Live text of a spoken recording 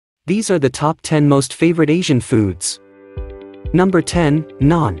These are the top 10 most favorite Asian foods. Number 10.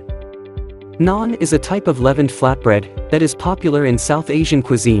 Naan. Naan is a type of leavened flatbread that is popular in South Asian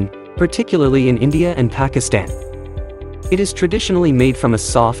cuisine, particularly in India and Pakistan. It is traditionally made from a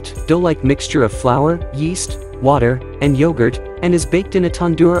soft, dough-like mixture of flour, yeast, water, and yogurt, and is baked in a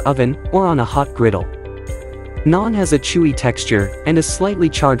tandoor oven or on a hot griddle. Naan has a chewy texture and a slightly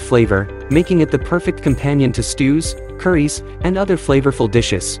charred flavor, making it the perfect companion to stews, curries, and other flavorful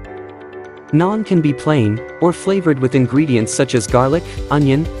dishes. Naan can be plain, or flavored with ingredients such as garlic,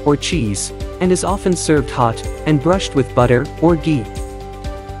 onion, or cheese, and is often served hot, and brushed with butter or ghee.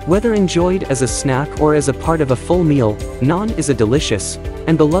 Whether enjoyed as a snack or as a part of a full meal, naan is a delicious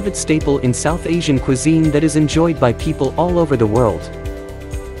and beloved staple in South Asian cuisine that is enjoyed by people all over the world.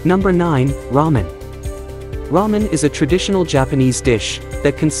 Number 9. Ramen. Ramen is a traditional Japanese dish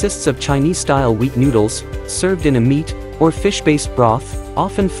that consists of Chinese-style wheat noodles, served in a meat or fish-based broth,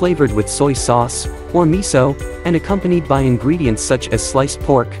 often flavored with soy sauce or miso, and accompanied by ingredients such as sliced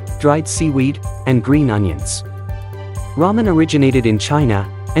pork, dried seaweed, and green onions. Ramen originated in China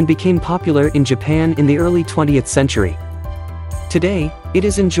and became popular in Japan in the early 20th century. Today, it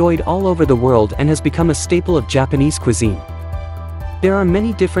is enjoyed all over the world and has become a staple of Japanese cuisine. There are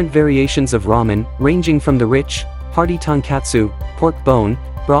many different variations of ramen, ranging from the rich, hearty tonkatsu, pork bone,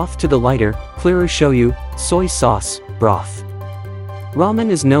 broth to the lighter, clearer shoyu, soy sauce, broth. Ramen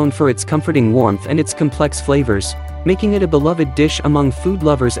is known for its comforting warmth and its complex flavors, making it a beloved dish among food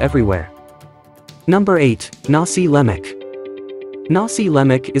lovers everywhere. Number 8. Nasi lemak. Nasi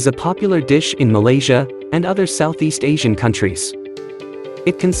lemak is a popular dish in Malaysia and other Southeast Asian countries.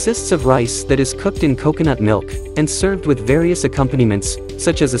 It consists of rice that is cooked in coconut milk and served with various accompaniments,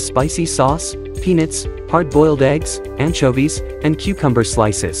 such as a spicy sauce, peanuts, hard-boiled eggs, anchovies, and cucumber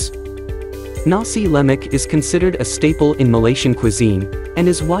slices. Nasi lemak is considered a staple in Malaysian cuisine and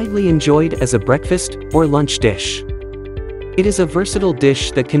is widely enjoyed as a breakfast or lunch dish. It is a versatile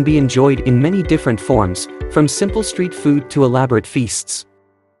dish that can be enjoyed in many different forms, from simple street food to elaborate feasts.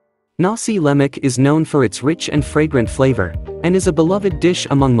 Nasi lemak is known for its rich and fragrant flavor, and is a beloved dish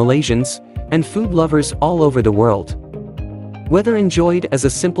among Malaysians and food lovers all over the world. Whether enjoyed as a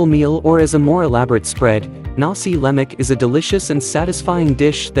simple meal or as a more elaborate spread, nasi lemak is a delicious and satisfying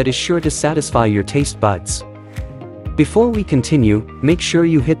dish that is sure to satisfy your taste buds. Before we continue, make sure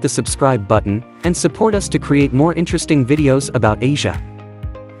you hit the subscribe button and support us to create more interesting videos about Asia.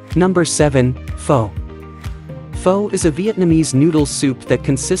 Number 7. Pho. Pho is a Vietnamese noodle soup that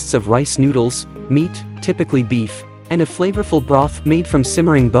consists of rice noodles, meat, typically beef, and a flavorful broth made from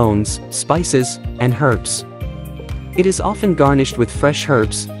simmering bones, spices, and herbs. It is often garnished with fresh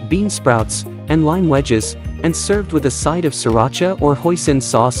herbs, bean sprouts, and lime wedges, and served with a side of sriracha or hoisin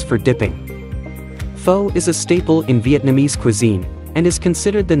sauce for dipping. Pho is a staple in Vietnamese cuisine, and is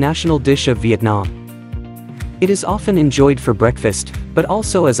considered the national dish of Vietnam. It is often enjoyed for breakfast, but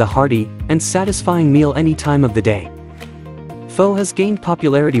also as a hearty and satisfying meal any time of the day. Pho has gained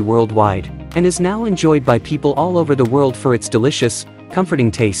popularity worldwide, and is now enjoyed by people all over the world for its delicious,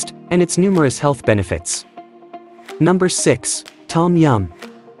 comforting taste, and its numerous health benefits. Number 6. Tom Yum.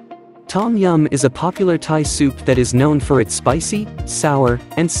 Tom Yum is a popular Thai soup that is known for its spicy, sour,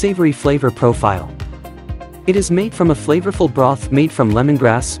 and savory flavor profile. It is made from a flavorful broth made from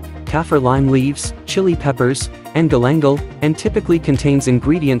lemongrass, kaffir lime leaves, chili peppers, and galangal, and typically contains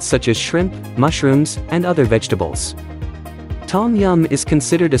ingredients such as shrimp, mushrooms, and other vegetables. Tom Yum is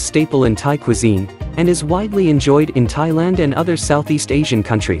considered a staple in Thai cuisine, and is widely enjoyed in Thailand and other Southeast Asian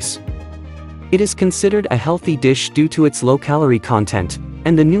countries. It is considered a healthy dish due to its low-calorie content,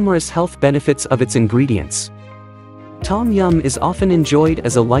 and the numerous health benefits of its ingredients. Tom Yum is often enjoyed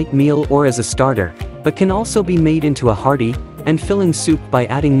as a light meal or as a starter, but can also be made into a hearty and filling soup by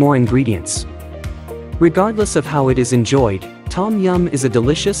adding more ingredients. Regardless of how it is enjoyed, Tom Yum is a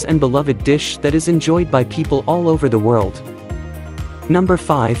delicious and beloved dish that is enjoyed by people all over the world. Number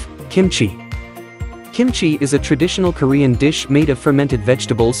 5. Kimchi. Kimchi is a traditional Korean dish made of fermented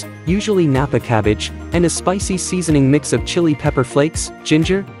vegetables, usually napa cabbage, and a spicy seasoning mix of chili pepper flakes,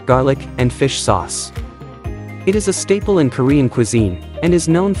 ginger, garlic, and fish sauce. It is a staple in Korean cuisine, and is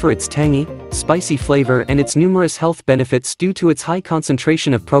known for its tangy, spicy flavor and its numerous health benefits due to its high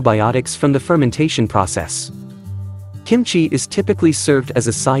concentration of probiotics from the fermentation process. Kimchi is typically served as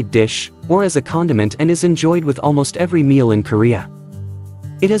a side dish, or as a condiment, and is enjoyed with almost every meal in Korea.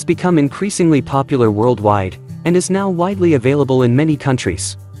 It has become increasingly popular worldwide, and is now widely available in many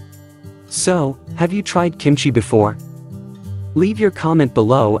countries. So, have you tried kimchi before? Leave your comment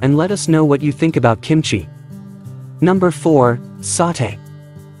below and let us know what you think about kimchi. Number 4. Sauté.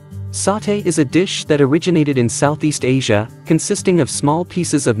 Sauté is a dish that originated in Southeast Asia, consisting of small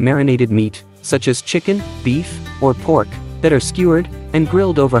pieces of marinated meat, such as chicken, beef, or pork, that are skewered and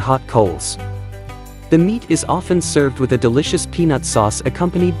grilled over hot coals. The meat is often served with a delicious peanut sauce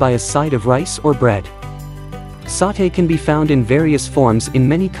accompanied by a side of rice or bread. Sauté can be found in various forms in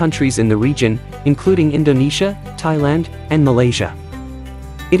many countries in the region, including Indonesia, Thailand, and Malaysia.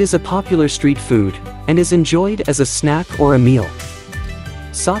 It is a popular street food, and is enjoyed as a snack or a meal.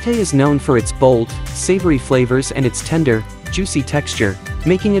 Sauté is known for its bold, savory flavors and its tender, juicy texture,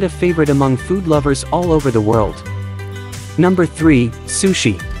 making it a favorite among food lovers all over the world. Number 3,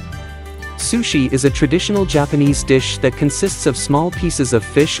 Sushi. Sushi is a traditional Japanese dish that consists of small pieces of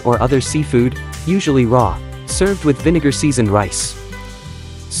fish or other seafood, usually raw, served with vinegar-seasoned rice.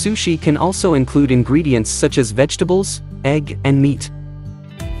 Sushi can also include ingredients such as vegetables, egg, and meat.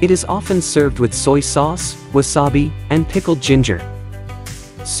 It is often served with soy sauce, wasabi, and pickled ginger.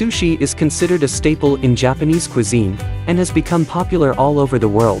 Sushi is considered a staple in Japanese cuisine, and has become popular all over the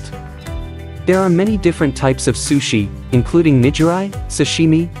world. There are many different types of sushi, including nigiri,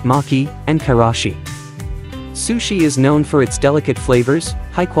 sashimi, maki, and karashi. Sushi is known for its delicate flavors,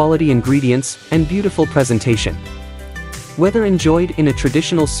 high-quality ingredients, and beautiful presentation. Whether enjoyed in a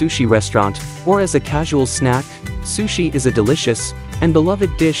traditional sushi restaurant, or as a casual snack, sushi is a delicious and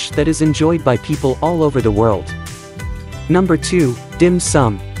beloved dish that is enjoyed by people all over the world. Number 2, Dim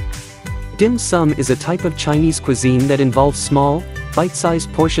Sum. Dim sum is a type of Chinese cuisine that involves small,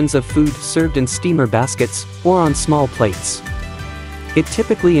 bite-sized portions of food served in steamer baskets, or on small plates. It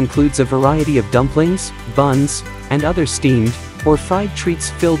typically includes a variety of dumplings, buns, and other steamed, or fried treats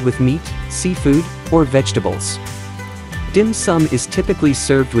filled with meat, seafood, or vegetables. Dim sum is typically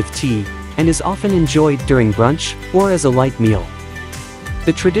served with tea, and is often enjoyed during brunch, or as a light meal.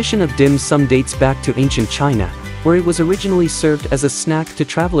 The tradition of dim sum dates back to ancient China, where it was originally served as a snack to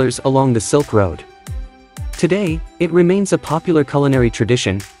travelers along the Silk Road. Today, it remains a popular culinary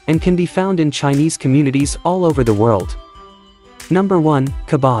tradition, and can be found in Chinese communities all over the world. Number 1,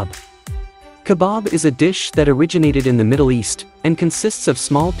 Kebab. Kebab is a dish that originated in the Middle East, and consists of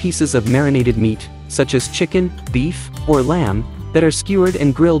small pieces of marinated meat, such as chicken, beef, or lamb, that are skewered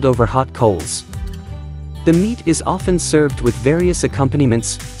and grilled over hot coals. The meat is often served with various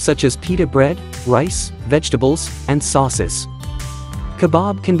accompaniments, such as pita bread, rice, vegetables, and sauces.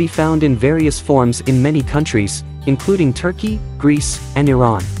 Kebab can be found in various forms in many countries, including Turkey, Greece, and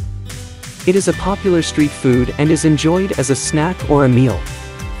Iran. It is a popular street food and is enjoyed as a snack or a meal.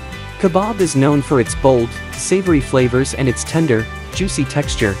 Kebab is known for its bold, savory flavors and its tender, juicy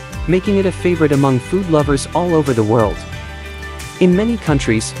texture, making it a favorite among food lovers all over the world. In many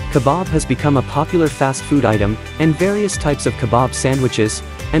countries, kebab has become a popular fast food item, and various types of kebab sandwiches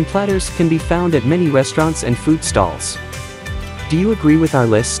and platters can be found at many restaurants and food stalls. Do you agree with our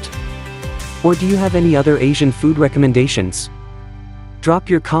list? Or do you have any other Asian food recommendations? Drop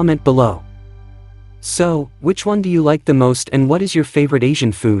your comment below. So, which one do you like the most and what is your favorite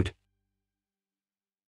Asian food?